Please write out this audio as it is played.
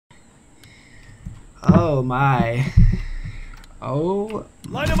Oh my. Oh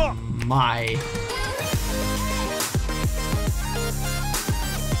Light him up. my.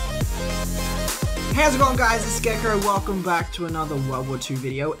 How's it going, guys? It's Scarecrow. Welcome back to another World War II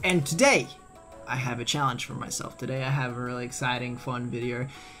video, and today I have a challenge for myself. Today I have a really exciting, fun video.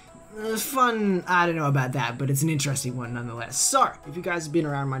 Fun, I don't know about that, but it's an interesting one nonetheless. So, if you guys have been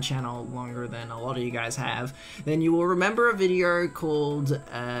around my channel longer than a lot of you guys have, then you will remember a video called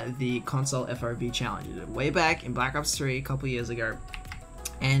the Console FOV Challenge. I did it way back in Black Ops 3 a couple years ago.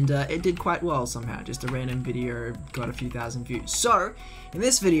 And it did quite well somehow. Just a random video got a few thousand views. So, in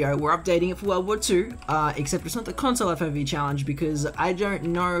this video, we're updating it for World War II, except it's not the Console FOV Challenge because I don't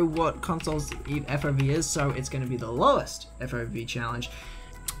know what Console's FOV is, so it's going to be the lowest FOV Challenge.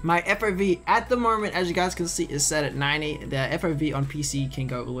 My FOV at the moment, as you guys can see, is set at 90. The FOV on PC can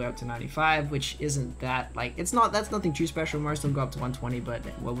go all the way up to 95, which isn't that, like, that's nothing too special. Most of them go up to 120, but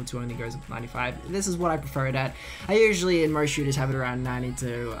World War II only goes up to 95. This is what I prefer it at. I usually, in most shooters, have it around 90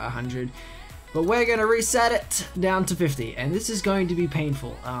 to 100. But we're going to reset it down to 50, and this is going to be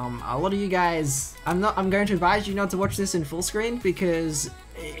painful. A lot of you guys, I'm going to advise you not to watch this in full screen because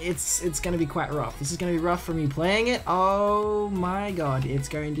it's going to be quite rough. This is going to be rough for me playing it. Oh my god, it's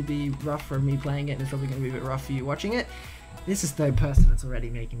going to be rough for me playing it, and it's probably going to be a bit rough for you watching it. This is third person, it's already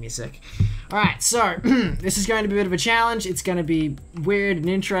making me sick. Alright, so, this is going to be a bit of a challenge. It's going to be weird and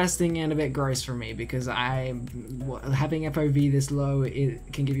interesting and a bit gross for me because having FOV this low, it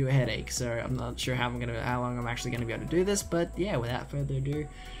can give you a headache. So I'm not sure how long I'm actually going to be able to do this, but yeah, without further ado,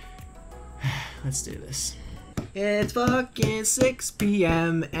 let's do this. It's fucking 6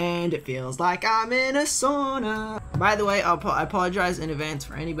 p.m. and it feels like I'm in a sauna. By the way, I apologize in advance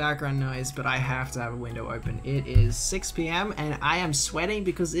for any background noise, but I have to have a window open. It is 6 p.m. and I am sweating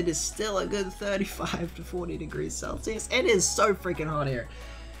because it is still a good 35 to 40 degrees Celsius. It is so freaking hot here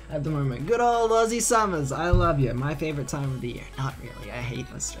at the moment. Good old Aussie summers. I love you. My favorite time of the year. Not really. I hate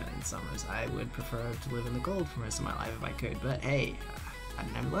Australian summers. I would prefer to live in the cold for most of my life if I could, but hey, I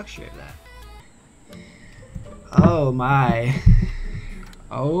didn't have the luxury of that. Oh my.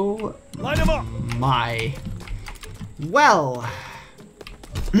 Oh Light him up. my. Well.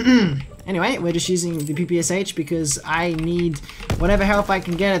 Anyway, we're just using the PPSH because I need whatever health I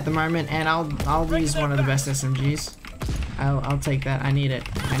can get at the moment, and I'll use one of the best SMGs. I'll take that. I need it.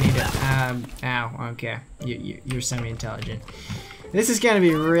 I need it. Ow. Okay. You're semi-intelligent. This is going to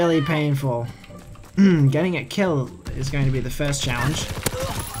be really painful. Getting a kill is going to be the first challenge.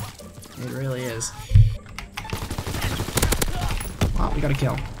 It really is. Oh, we got a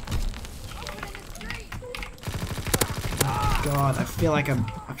kill. Oh god, I feel like I'm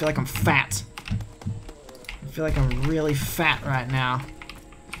fat. I feel like I'm really fat right now.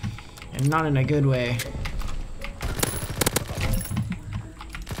 And not in a good way.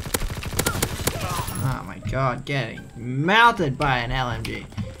 Oh my god, getting melted by an LMG.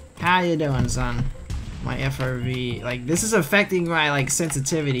 How you doing, son? My FOV, like, this is affecting my, like,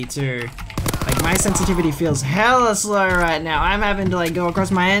 sensitivity too. Like, my sensitivity feels hella slow right now. I'm having to, like, go across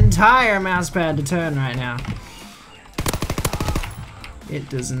my entire mousepad to turn right now. It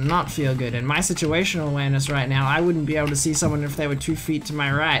does not feel good. And my situational awareness right now, I wouldn't be able to see someone if they were 2 feet to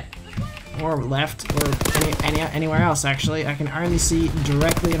my right. Or left, or anywhere else, actually. I can only see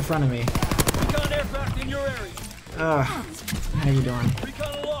directly in front of me. Recon aircraft in your area. Ugh. How you doing?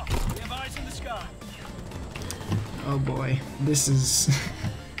 Recon aloft. We have eyes in the sky. Oh boy. This is...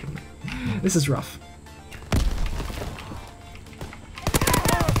 This is rough.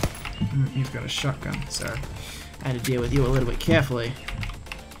 You've got a shotgun, so I had to deal with you a little bit carefully.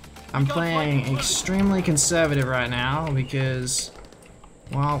 I'm playing extremely conservative right now because,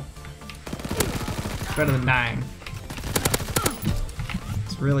 well, it's better than dying.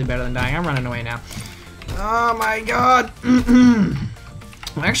 It's really better than dying. I'm running away now. Oh my god!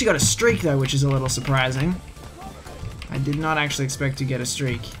 I actually got a streak though, which is a little surprising. I did not actually expect to get a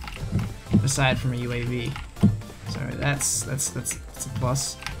streak. Aside from a UAV, so that's a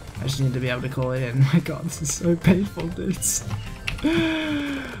plus. I just need to be able to call it in. My god, this is so painful, dudes.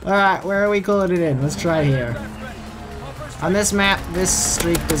 All right, where are we calling it in? Let's try here. On this map, this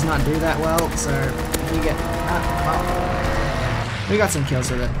streak does not do that well, so if you get, well, we got some kills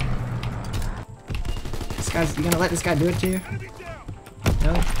with it. You gonna let this guy do it to you?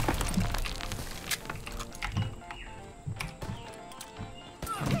 Really?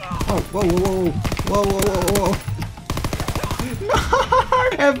 Oh, whoa, whoa, whoa, whoa, whoa, whoa, whoa. No!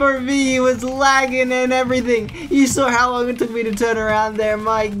 FOV was lagging and everything. You saw how long it took me to turn around there.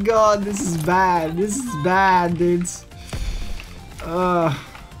 My god, this is bad. This is bad, dudes. Ugh.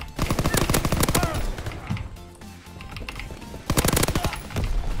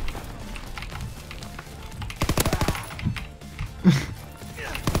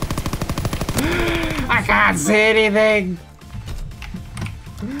 I can't see anything.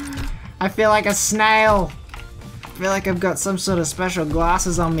 I feel like a snail. I feel like I've got some sort of special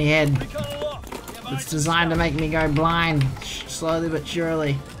glasses on my head. It's designed to make me go blind, slowly but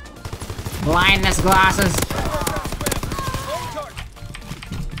surely. Blindness glasses.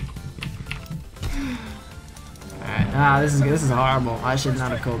 Alright, this is horrible. I should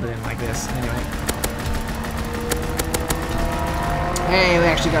not have called it in like this. Anyway. Hey, we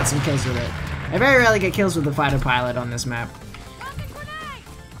actually got some kills with it. I very rarely get kills with the fighter pilot on this map.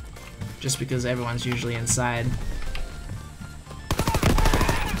 Just because everyone's usually inside.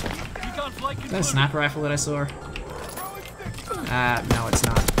 Is that a sniper rifle that I saw? No, it's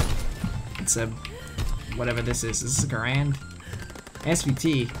not. It's a... whatever this is. Is this a Garand?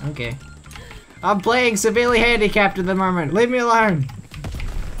 SVT, okay. I'm playing severely handicapped at the moment. Leave me alone!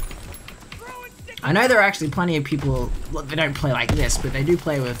 I know there are actually plenty of people, well, they don't play like this, but they do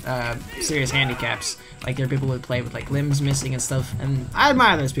play with serious handicaps. Like, there are people who play with like limbs missing and stuff, and I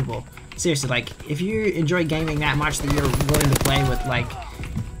admire those people. Seriously, like, if you enjoy gaming that much that you're willing to play with like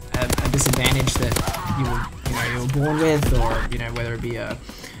a disadvantage that you were born with, or whether it be a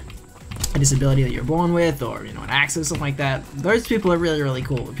disability that you're born with, or an accident, something like that. Those people are really, really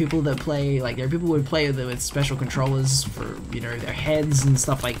cool. People that play, like, there are people who would play with special controllers for their heads and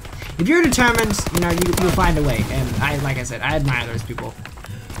stuff. Like, if you're determined, you'll find a way. And like I said, I admire those people.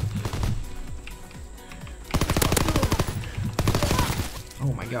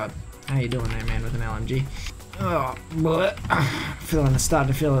 Oh my god, how you doing there, man, with an LMG? Oh,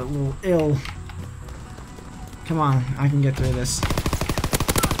 starting to feel a little ill. Come on, I can get through this.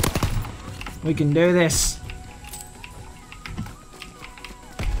 We can do this.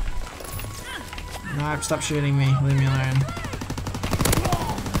 No, stop shooting me. Leave me alone.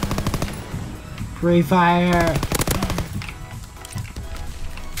 Free fire.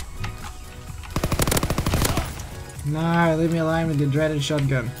 No, leave me alone with the dreaded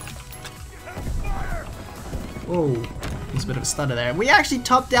shotgun. Whoa, there's a bit of a stutter there. We actually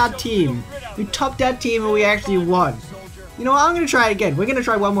topped our team. We topped our team and we actually won. You know what, I'm gonna try it again. We're gonna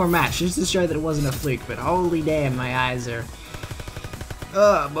try one more match just to show that it wasn't a fluke, but holy damn, my eyes are...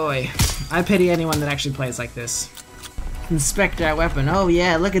 oh boy. I pity anyone that actually plays like this. Inspect our weapon. Oh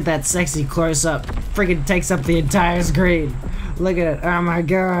yeah, look at that sexy close-up. Friggin' takes up the entire screen. Look at it, oh my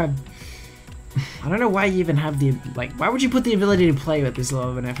god. I don't know why you even have the, like, why would you put the ability to play with this low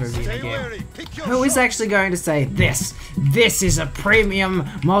of an FOV in a game? Who is actually going to say, this is a premium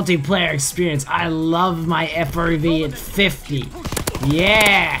multiplayer experience. I love my FOV at 50.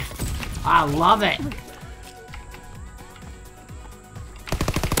 Yeah, I love it.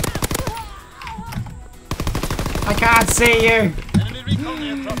 I can't see you.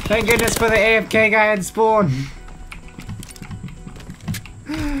 Thank goodness for the AFK guy in spawn.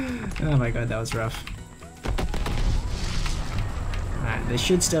 Oh my god, that was rough. Alright, they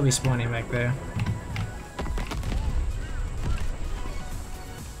should still be spawning back there.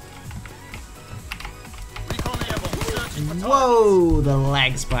 Whoa, the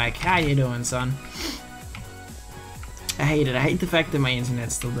lag spike. How you doing, son? I hate it. I hate the fact that my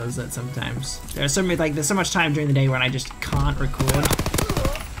internet still does that sometimes. There's so much time during the day when I just can't record.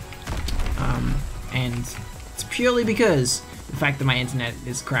 And it's purely because the fact that my internet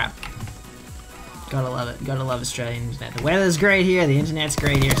is crap. Gotta love it. Gotta love Australian internet. The weather's great here, the internet's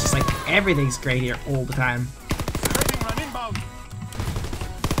great here. It's just like everything's great here all the time.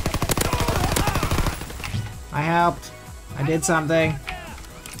 I helped. I did something.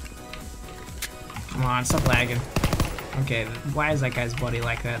 Come on, stop lagging. Okay, why is that guy's body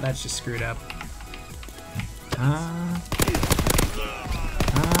like that? That's just screwed up.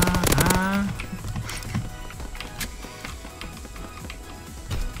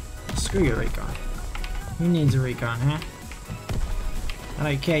 Screw your recon. Who needs a recon, huh? I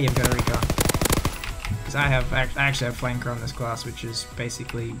don't care you've got a recon. Because I actually have flanker on this class, which is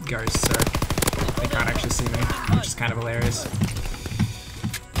basically ghost, so they can't actually see me, which is kind of hilarious.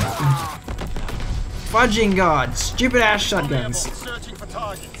 Fudging god! Stupid ass shotguns!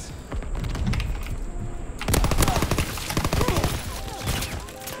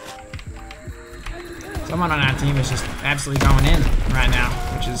 Someone on our team is just absolutely going in right now,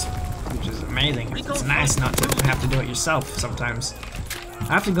 which is amazing. It's nice not to have to do it yourself sometimes.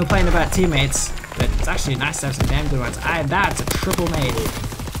 I have to complain about teammates, but it's actually nice to have some damn good ones. That's a triple nade.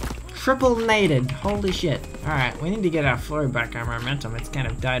 Triple naded. Holy shit. Alright, we need to get our flow back, our momentum. It's kind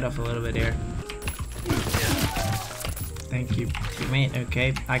of died off a little bit here. Thank you, teammate.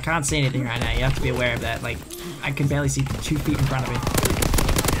 Okay. I can't see anything right now. You have to be aware of that. Like, I can barely see 2 feet in front of me.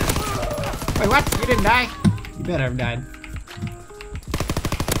 Wait, what? You didn't die? You better have died.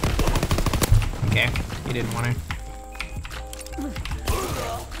 Okay, he didn't want to.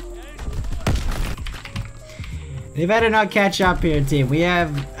 They better not catch up here, team. We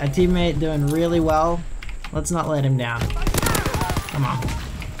have a teammate doing really well. Let's not let him down. Come on.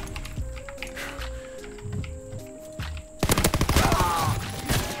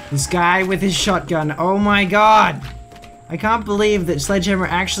 This guy with his shotgun. Oh my god! I can't believe that Sledgehammer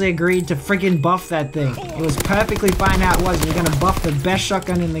actually agreed to freaking buff that thing. It was perfectly fine how it was, and you're gonna buff the best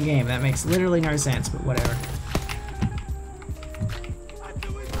shotgun in the game. That makes literally no sense, but whatever.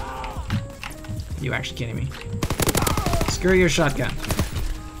 You actually kidding me? Screw your shotgun.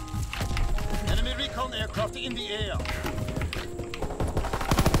 Enemy recon aircraft in the air.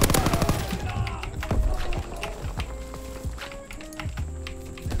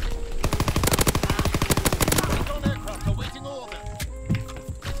 Recon aircraft awaiting order.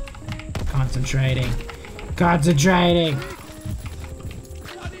 Concentrating. Concentrating.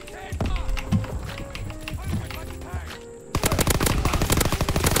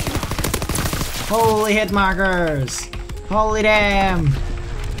 Holy hit markers! Holy damn!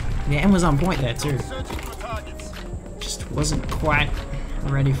 The aim was on point there too. Just wasn't quite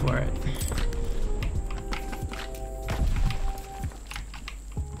ready for it.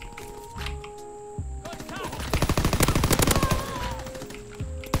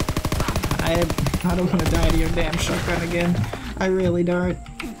 I don't want to die to your damn shotgun again. I really don't.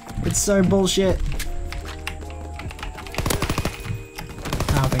 It's so bullshit.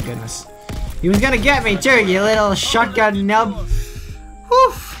 Oh, thank goodness. He was gonna get me too, you little shotgun nub.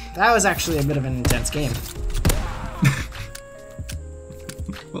 Whew. That was actually a bit of an intense game.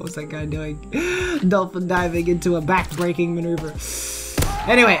 What was that guy doing? Dolphin diving into a back-breaking maneuver.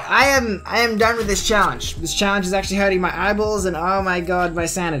 Anyway, I am done with this challenge. This challenge is actually hurting my eyeballs and oh my god, my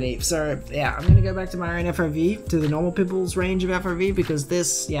sanity. So yeah, I'm gonna go back to my own FOV, to the normal people's range of FOV, because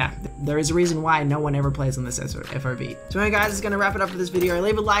this, yeah, there is a reason why no one ever plays on this FOV. So anyway guys, it's gonna wrap it up for this video.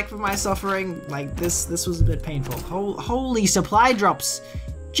 Leave a like for my suffering. Like this was a bit painful. Holy supply drops.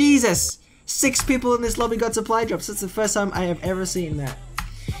 Jesus! 6 people in this lobby got supply drops. That's the first time I have ever seen that.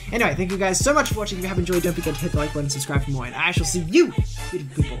 Anyway, thank you guys so much for watching. If you have enjoyed, don't forget to hit the like button, subscribe for more, and I shall see you,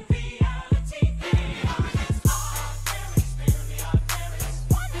 beautiful people,